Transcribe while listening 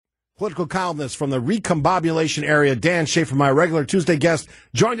Political columnist from the recombobulation area, Dan Shafer, my regular Tuesday guest,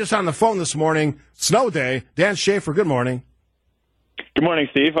 joined us on the phone this morning. Snow day. Dan Shafer, good morning. Good morning,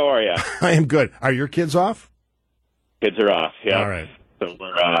 Steve. How are you? I am good. Are your kids off? Kids are off, yeah. All right. So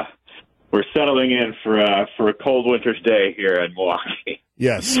we're settling in for a cold winter's day here in Milwaukee.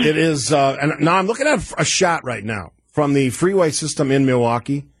 Yes, it is. And now I'm looking at a shot right now from the freeway system in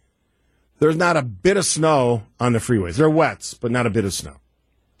Milwaukee. There's not a bit of snow on the freeways. They're wets, but not a bit of snow.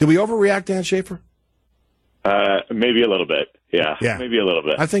 Did we overreact, Dan Shafer? Maybe a little bit. Yeah. Maybe a little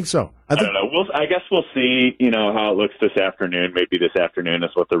bit. I think so. I don't know. I guess we'll see, how it looks this afternoon. Maybe this afternoon is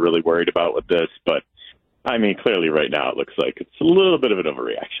what they're really worried about with this. But, I mean, clearly right now it looks like it's a little bit of an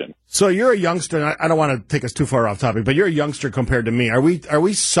overreaction. So you're a youngster, and I don't want to take us too far off topic, but you're a youngster compared to me. Are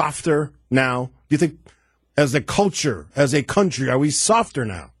we softer now? Do you think as a culture, as a country, are we softer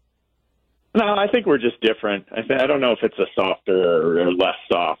now? No, I think we're just different. I don't know if it's a softer or less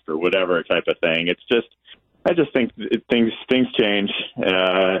soft or whatever type of thing. It's just, I just think things change.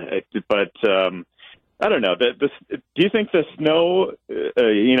 But I don't know. Do you think the snow,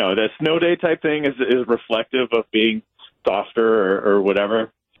 the snow day type thing is reflective of being softer or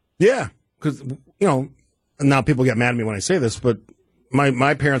whatever? Yeah, because now people get mad at me when I say this, but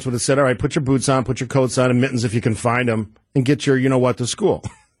my parents would have said, "All right, put your boots on, put your coats on, and mittens if you can find them, and get your to school."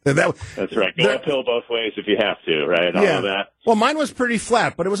 That's right. Go uphill both ways if you have to, right? All of that. Well, mine was pretty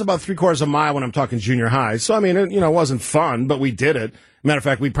flat, but it was about 3/4 of a mile when I'm talking junior high. So, I mean, it wasn't fun, but we did it. Matter of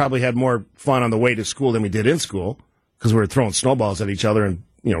fact, we probably had more fun on the way to school than we did in school because we were throwing snowballs at each other and,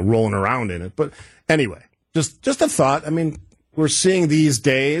 rolling around in it. But anyway, just a thought. I mean, we're seeing these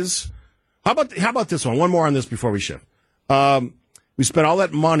days. How about this one? One more on this before we shift. We spent all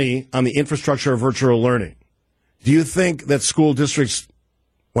that money on the infrastructure of virtual learning. Do you think that school districts,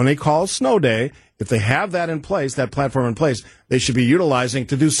 when they call snow day, if they have that in place, that platform in place, they should be utilizing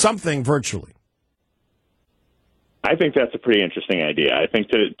to do something virtually? I think that's a pretty interesting idea. I think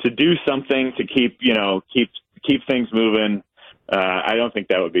to do something to keep things moving. I don't think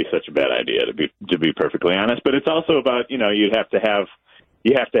that would be such a bad idea, to be perfectly honest. But it's also about you have to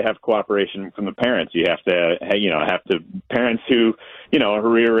have cooperation from the parents. You have to parents who are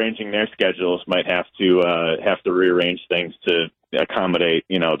rearranging their schedules might have to rearrange things to accommodate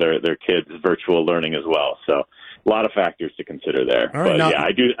their kids' virtual learning as well. So a lot of factors to consider there. Right, but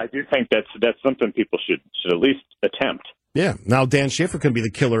I do think that's something people should at least attempt. Yeah. Now Dan Shafer can be the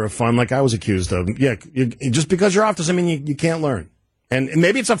killer of fun, like I was accused of. Yeah. Just because you're off doesn't mean you can't learn. And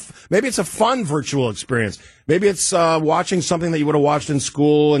maybe it's a fun virtual experience. Maybe it's watching something that you would have watched in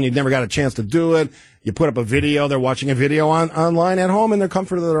school and you never got a chance to do it. You put up a video, they're watching a video online at home in their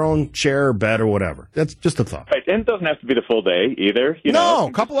comfort of their own chair or bed or whatever. That's just a thought. Right. And it doesn't have to be the full day either.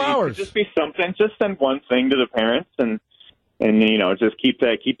 A couple hours. Just be something. Just send one thing to the parents and just keep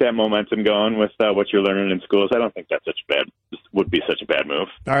that momentum going with what you're learning in schools. I don't think would be such a bad move.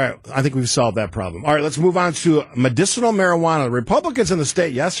 All right, I think we've solved that problem. All right, let's move on to medicinal marijuana. The Republicans in the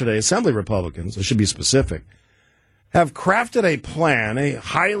state yesterday, Assembly Republicans, I should be specific, have crafted a plan, a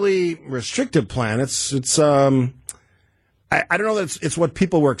highly restrictive plan. It's I don't know that it's what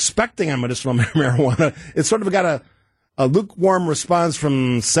people were expecting on medicinal marijuana. It's sort of got a lukewarm response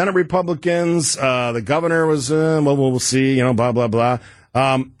from Senate Republicans. The governor was, we'll see, blah, blah, blah.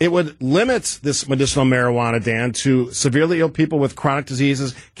 It would limit this medicinal marijuana, Dan, to severely ill people with chronic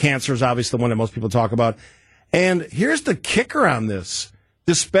diseases. Cancer is obviously the one that most people talk about. And here's the kicker on this.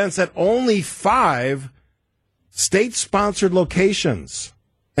 Dispense at only 5 state-sponsored locations.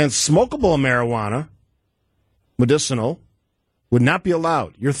 And smokable marijuana, medicinal, would not be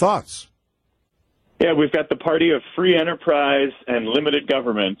allowed. Your thoughts? Yeah, we've got the party of free enterprise and limited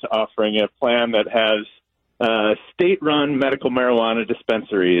government offering a plan that has state-run medical marijuana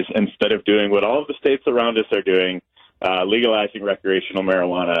dispensaries instead of doing what all of the states around us are doing, legalizing recreational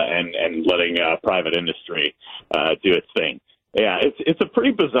marijuana and letting private industry do its thing. Yeah, it's a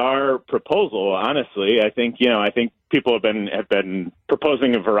pretty bizarre proposal, honestly. I think people have been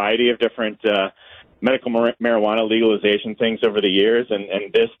proposing a variety of different medical marijuana legalization things over the years,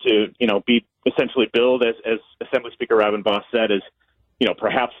 and this to be essentially billed as Assembly Speaker Robin Vos said is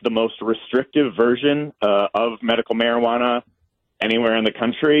perhaps the most restrictive version of medical marijuana anywhere in the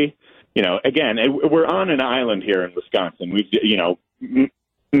country. Again, we're on an island here in Wisconsin. We've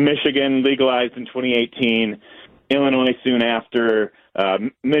Michigan legalized in 2018, Illinois soon after,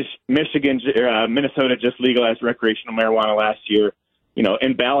 Michigan, Minnesota just legalized recreational marijuana last year.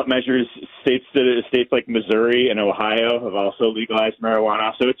 In ballot measures, states like Missouri and Ohio have also legalized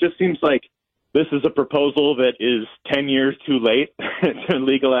marijuana. So it just seems like this is a proposal that is 10 years too late to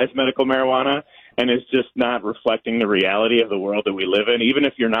legalize medical marijuana and is just not reflecting the reality of the world that we live in. Even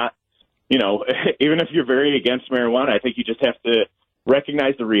if you're not even if you're very against marijuana, I think you just have to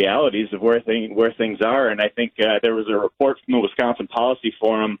recognize the realities of where things are. And I think there was a report from the Wisconsin Policy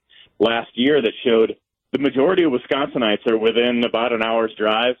Forum last year that showed the majority of Wisconsinites are within about an hour's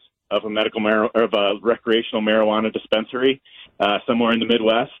drive of a recreational marijuana dispensary somewhere in the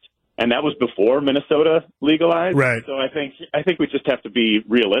Midwest. And that was before Minnesota legalized. Right. So I think we just have to be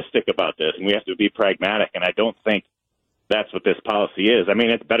realistic about this, and we have to be pragmatic. And I don't think that's what this policy is. I mean,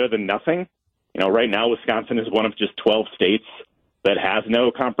 it's better than nothing. Right now, Wisconsin is one of just 12 states that has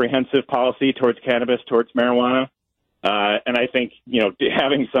no comprehensive policy towards cannabis, towards marijuana. And I think,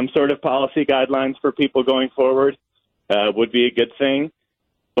 having some sort of policy guidelines for people going forward would be a good thing.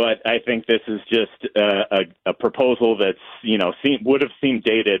 But I think this is just a proposal that's, would have seemed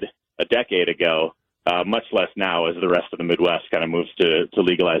dated a decade ago, much less now as the rest of the Midwest kind of moves to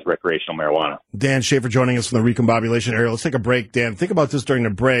legalize recreational marijuana. Dan Shafer joining us from the recombobulation area. Let's take a break, Dan. Think about this during the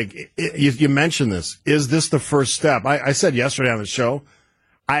break. You mentioned this. Is this the first step? I said yesterday on the show,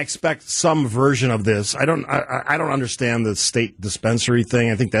 I expect some version of this. I don't understand the state dispensary thing.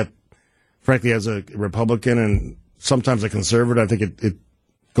 I think that, frankly, as a Republican and sometimes a conservative, I think it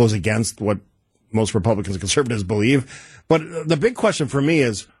goes against what most Republicans and conservatives believe. But the big question for me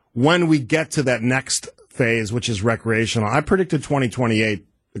is when we get to that next phase, which is recreational. I predicted 2028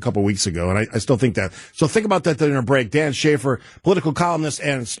 a couple weeks ago, and I still think that. So think about that during a break. Dan Shafer, political columnist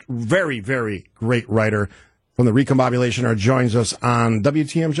and very, very great writer from the Recombobulation Hour, joins us on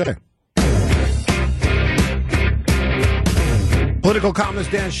WTMJ. Political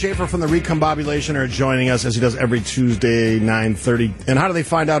columnist Dan Shafer from the Recombobulation Hour joining us as he does every Tuesday, 9:30. And how do they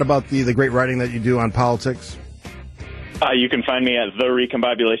find out about the great writing that you do on politics? You can find me at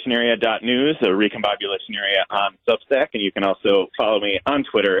therecombobulationarea.news, the Recombobulation Area on Substack, and you can also follow me on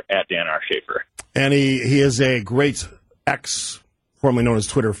Twitter at Dan R. Shafer. And he is a great formerly known as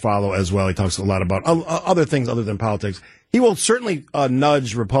Twitter follow as well. He talks a lot about other things other than politics. He will certainly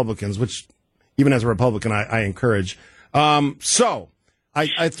nudge Republicans, which even as a Republican I encourage. So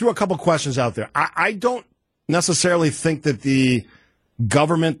I threw a couple questions out there. I don't necessarily think that the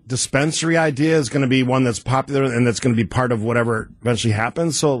government dispensary idea is going to be one that's popular and that's going to be part of whatever eventually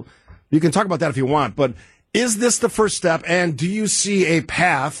happens. So you can talk about that if you want, but is this the first step? And do you see a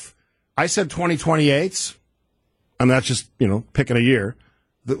path? I said 2028. I'm not just, picking a year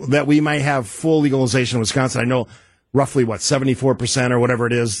that we might have full legalization in Wisconsin. I know roughly 74% or whatever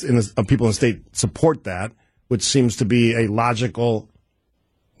it is of people in the state support that, which seems to be a logical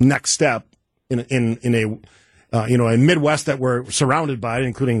next step in a Midwest that we're surrounded by,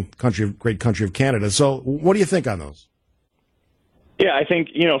 including great country of Canada. So what do you think on those? Yeah, I think,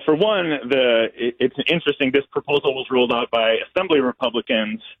 for one, it's interesting. This proposal was rolled out by Assembly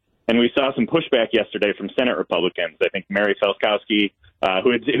Republicans, and we saw some pushback yesterday from Senate Republicans. I think Mary Felskowski,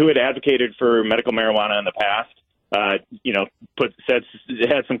 who had advocated for medical marijuana in the past, had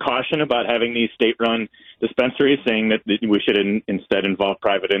some caution about having these state-run dispensaries, saying that we should instead involve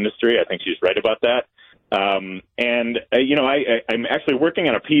private industry. I think she's right about that. I'm actually working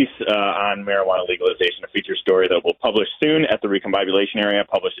on a piece on marijuana legalization, a feature story that we'll publish soon at the Recombobulation Area,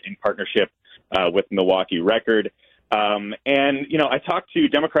 published in partnership with Milwaukee Record. I talked to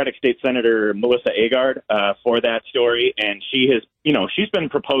Democratic State Senator Melissa Agard for that story, and she's been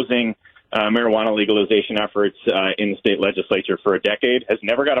proposing marijuana legalization efforts in the state legislature for a decade, has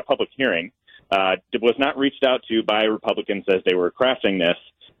never got a public hearing, was not reached out to by Republicans as they were crafting this.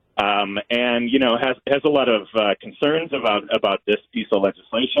 Has a lot of concerns about this piece of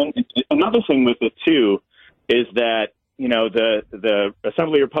legislation. Another thing with it, too, is that, the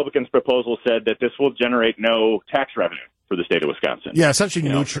Assembly Republicans' proposal said that this will generate no tax revenue for the state of Wisconsin. Yeah, essentially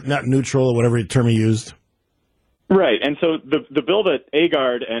not neutral or whatever term he used. Right. And so the bill that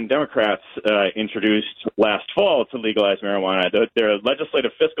Agard and Democrats introduced last fall to legalize marijuana, their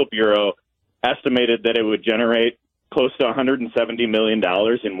Legislative Fiscal Bureau estimated that it would generate close to $170 million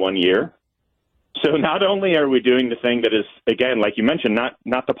in 1 year. So not only are we doing the thing that is, again, like you mentioned,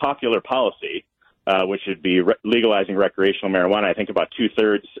 not the popular policy, which would be legalizing recreational marijuana. I think about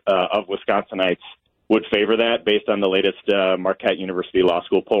 2/3 of Wisconsinites would favor that based on the latest Marquette University Law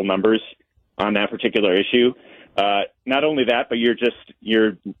School poll numbers on that particular issue. Not only that, but you're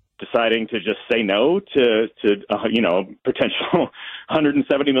deciding to just say no to potential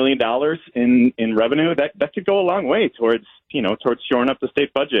 $170 million in revenue. That could go a long way towards shoring up the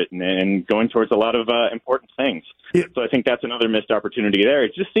state budget and going towards a lot of important things. Yeah. So I think that's another missed opportunity there.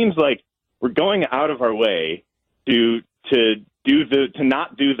 It just seems like we're going out of our way to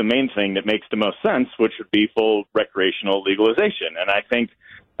not do the main thing that makes the most sense, which would be full recreational legalization. And I think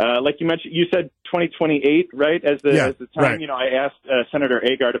like you mentioned, you said 2028, right? As the time, right. I asked Senator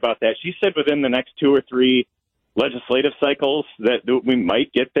Agard about that. She said within the next 2 or 3 legislative cycles that we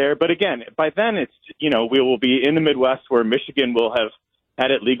might get there. But again, by then it's, we will be in the Midwest where Michigan will have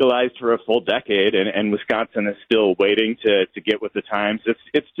had it legalized for a full decade, and Wisconsin is still waiting to get with the times.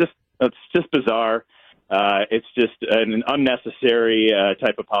 It's just bizarre. It's just an unnecessary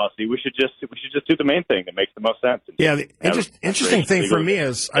type of policy. We should just do the main thing that makes the most sense. Yeah, the interesting thing for me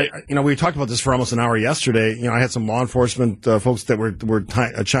is, we talked about this for almost an hour yesterday. I had some law enforcement folks that were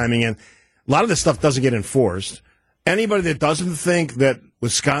chiming in. A lot of this stuff doesn't get enforced. Anybody that doesn't think that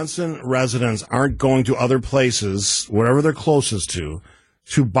Wisconsin residents aren't going to other places, wherever they're closest to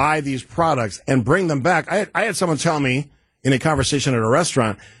buy these products and bring them back. I had someone tell me in a conversation at a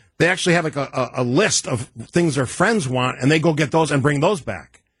restaurant, they actually have like a list of things their friends want, and they go get those and bring those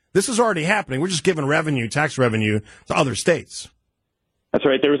back. This is already happening. We're just giving tax revenue to other states. That's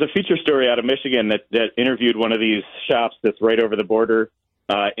right. There was a feature story out of Michigan that interviewed one of these shops that's right over the border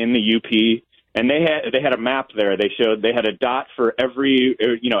in the UP, and they had a map there. They showed they had a dot for every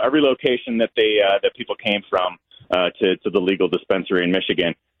location that that people came from to the legal dispensary in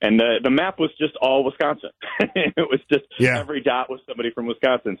Michigan, and the map was just all Wisconsin. It was just every dot was somebody from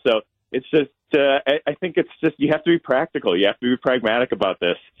Wisconsin. So it's just I think it's just you have to be practical. You have to be pragmatic about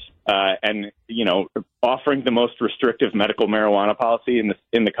this, and offering the most restrictive medical marijuana policy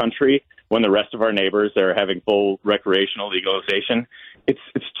in the country when the rest of our neighbors are having full recreational legalization. It's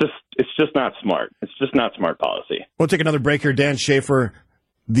just not smart. It's just not smart policy. We'll take another break here. Dan Shafer,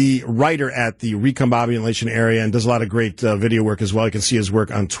 the writer at the Recombobulation area, and does a lot of great video work as well. You can see his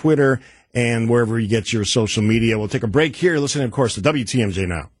work on Twitter and wherever you get your social media. We'll take a break here. Listening, of course, to WTMJ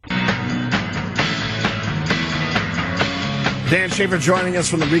Now. Dan Shafer joining us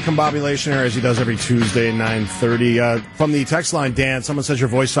from the Recombobulation area, as he does every Tuesday, 9:30. From the text line, Dan, someone says your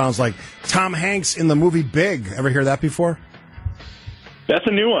voice sounds like Tom Hanks in the movie Big. Ever hear that before? That's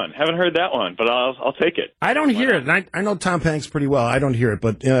a new one. Haven't heard that one, but I'll take it. I don't hear it. And I know Tom Hanks pretty well. I don't hear it,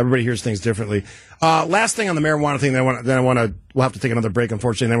 but everybody hears things differently. Last thing on the marijuana thing, we'll have to take another break,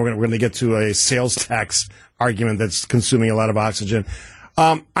 unfortunately, and then we're going to get to a sales tax argument that's consuming a lot of oxygen.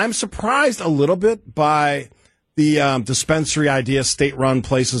 I'm surprised a little bit by the dispensary idea, state-run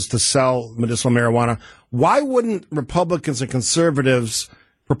places to sell medicinal marijuana. Why wouldn't Republicans and conservatives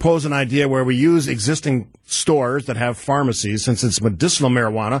propose an idea where we use existing stores that have pharmacies, since it's medicinal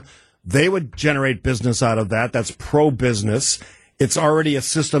marijuana? They would generate business out of that. That's pro-business. It's already a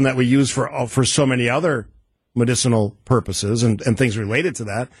system that we use for so many other medicinal purposes and things related to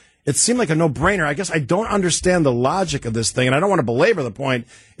that. It seemed like a no-brainer. I guess I don't understand the logic of this thing, and I don't want to belabor the point.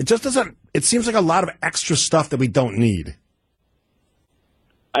 It just doesn't. It seems like a lot of extra stuff that we don't need.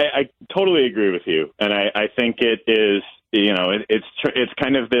 I totally agree with you, and I think it is. It's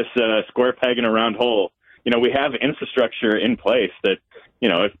kind of this square peg in a round hole. We have infrastructure in place that,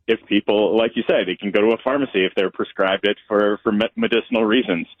 if people, like you said, they can go to a pharmacy if they're prescribed it for medicinal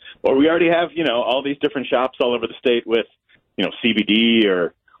reasons. Or we already have, all these different shops all over the state with, CBD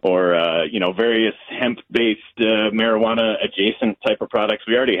or various hemp-based marijuana adjacent type of products.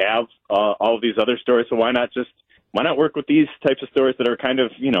 We already have all of these other stores. So why not work with these types of stores that are kind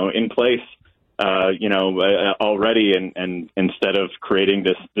of, in place, already, and instead of creating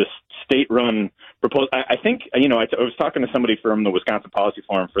this state-run proposal. I think, I was talking to somebody from the Wisconsin Policy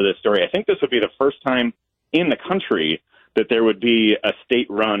Forum for this story. I think this would be the first time in the country that there would be a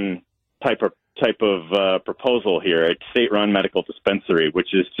state-run type of proposal here, a state-run medical dispensary,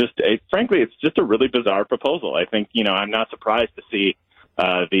 which is frankly, it's just a really bizarre proposal. I think, I'm not surprised to see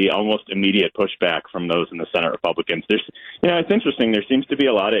the almost immediate pushback from those in the Senate Republicans. It's interesting. There seems to be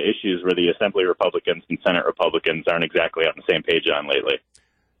a lot of issues where the Assembly Republicans and Senate Republicans aren't exactly on the same page on lately.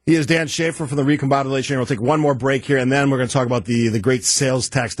 He is Dan Shafer from the Recombobulation. We'll take one more break here, and then we're going to talk about the great sales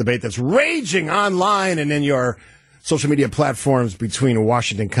tax debate that's raging online and in your social media platforms between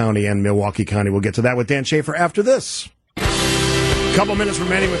Washington County and Milwaukee County. We'll get to that with Dan Shafer after this. A couple minutes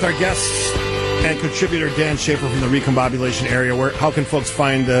remaining with our guests and contributor Dan Shafer from the Recombobulation area. How can folks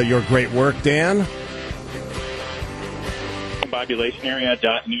find your great work, Dan?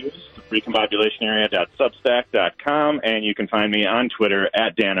 Recombobulationarea.news, recombobulationarea.substack.com, and you can find me on Twitter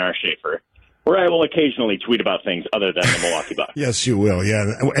at Dan R. Shafer, where I will occasionally tweet about things other than the Milwaukee Bucks. Yes, you will, yeah.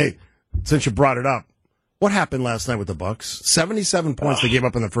 Hey, since you brought it up, what happened last night with the Bucks? 77 points they gave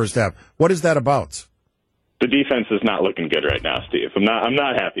up in the first half. What is that about? The defense is not looking good right now, Steve. I'm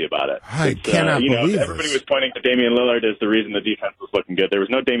not happy about it. I cannot believe it. Everybody was pointing to Damian Lillard as the reason the defense was looking good. There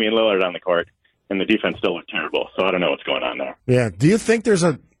was no Damian Lillard on the court, and the defense still looked terrible. So I don't know what's going on there. Yeah. Do you think there's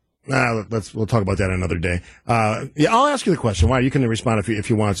a We'll talk about that another day. Yeah, I'll ask you the question. Why? You can respond if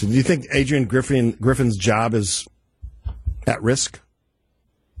you want to. Do you think Adrian Griffin's job is at risk?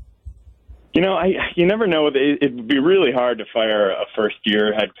 You never know. It'd be really hard to fire a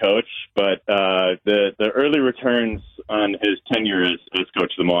first-year head coach, but the early returns on his tenure as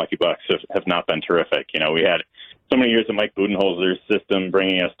coach of the Milwaukee Bucks have not been terrific. We had so many years of Mike Budenholzer's system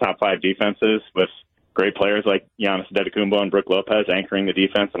bringing us top 5 defenses with great players like Giannis Antetokounmpo and Brook Lopez anchoring the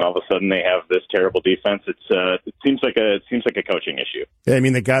defense, and all of a sudden they have this terrible defense. It seems like a coaching issue. Yeah, I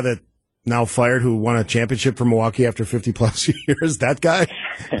mean, the guy that now fired who won a championship for Milwaukee after 50-plus years, that guy?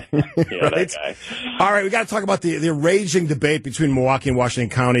 Yeah, right? That guy. All right, we got to talk about the raging debate between Milwaukee and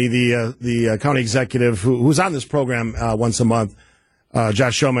Washington County. The county executive who's on this program once a month,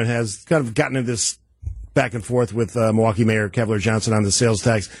 Josh Showman, has kind of gotten into this back and forth with Milwaukee Mayor Cavalier Johnson on the sales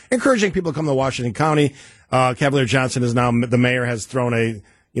tax, encouraging people to come to Washington County. Cavalier Johnson is now, the mayor has thrown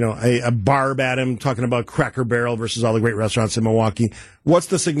a barb at him, talking about Cracker Barrel versus all the great restaurants in Milwaukee. What's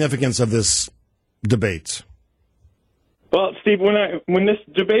the significance of this debate? Well, Steve, when this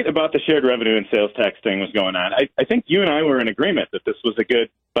debate about the shared revenue and sales tax thing was going on, I think you and I were in agreement that this was a good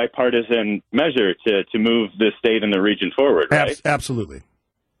bipartisan measure to move the state and the region forward, right? Absolutely.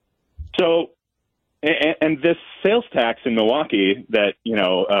 So, and this sales tax in Milwaukee that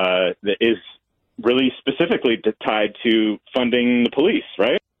that is really specifically tied to funding the police,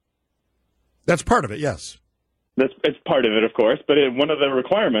 right? That's part of it, yes. It's part of it, of course, but one of the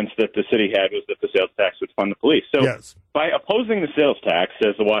requirements that the city had was that the sales tax would fund the police. So yes. By opposing the sales tax,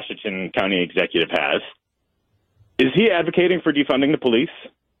 as the Washington County executive has, is he advocating for defunding the police?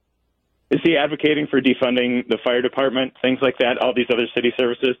 Is he advocating for defunding the fire department, things like that, all these other city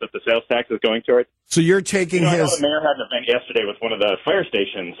services that the sales tax is going towards? So you're taking I know his... the mayor had an event yesterday with one of the fire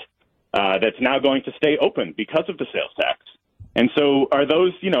stations that's now going to stay open because of the sales tax. And so are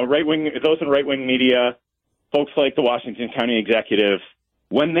those, those in right-wing media, folks like the Washington County executive,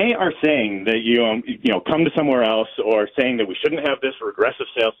 when they are saying that, come to somewhere else, or saying that we shouldn't have this regressive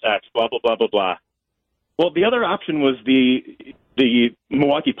sales tax, blah, blah, blah, blah, blah. Well, the other option was the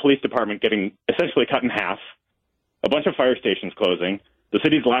Milwaukee Police Department getting essentially cut in half, a bunch of fire stations closing, the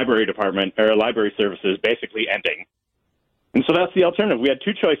city's library department, or library services basically ending. And so that's the alternative. We had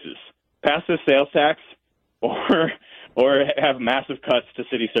two choices: pass this sales tax or have massive cuts to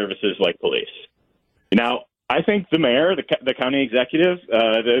city services like police. Now, I think the mayor, the county executive,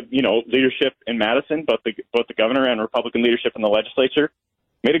 leadership in Madison, both the governor and Republican leadership in the legislature,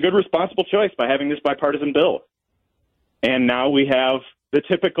 made a good, responsible choice by having this bipartisan bill. And now we have the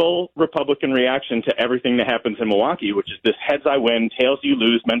typical Republican reaction to everything that happens in Milwaukee, which is this heads I win, tails you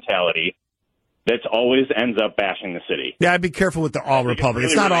lose mentality that always ends up bashing the city. Yeah, I'd be careful with the all Republican.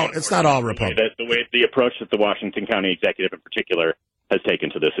 It's not all Republican. The approach that the Washington County executive in particular has taken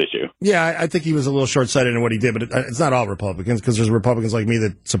to this issue. Yeah, I think he was a little short-sighted in what he did, but it's not all Republicans, because there's Republicans like me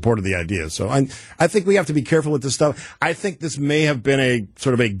that supported the idea. So I think we have to be careful with this stuff. I think this may have been a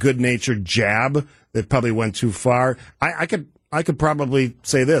sort of a good-natured jab that probably went too far. I could probably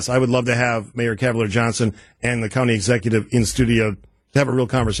say this. I would love to have Mayor Cavalier Johnson and the county executive in studio to have a real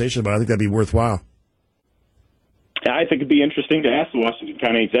conversation about it. I think that'd be worthwhile. I think it'd be interesting to ask the Washington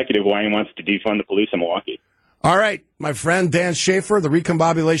County executive why he wants to defund the police in Milwaukee. All right, my friend Dan Shafer, the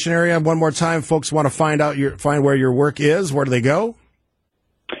recombobulation area. One more time, folks want to find where your work is. Where do they go?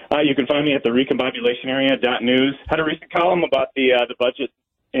 You can find me at the recombobulationarea.news. Had a recent column about the budget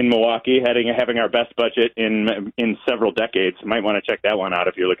in Milwaukee, having our best budget in several decades. You might want to check that one out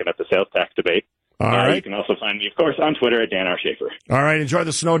if you're looking at the sales tax debate. All right. You can also find me, of course, on Twitter at Dan R. Shafer. All right, enjoy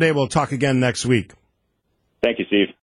the snow day. We'll talk again next week. Thank you, Steve.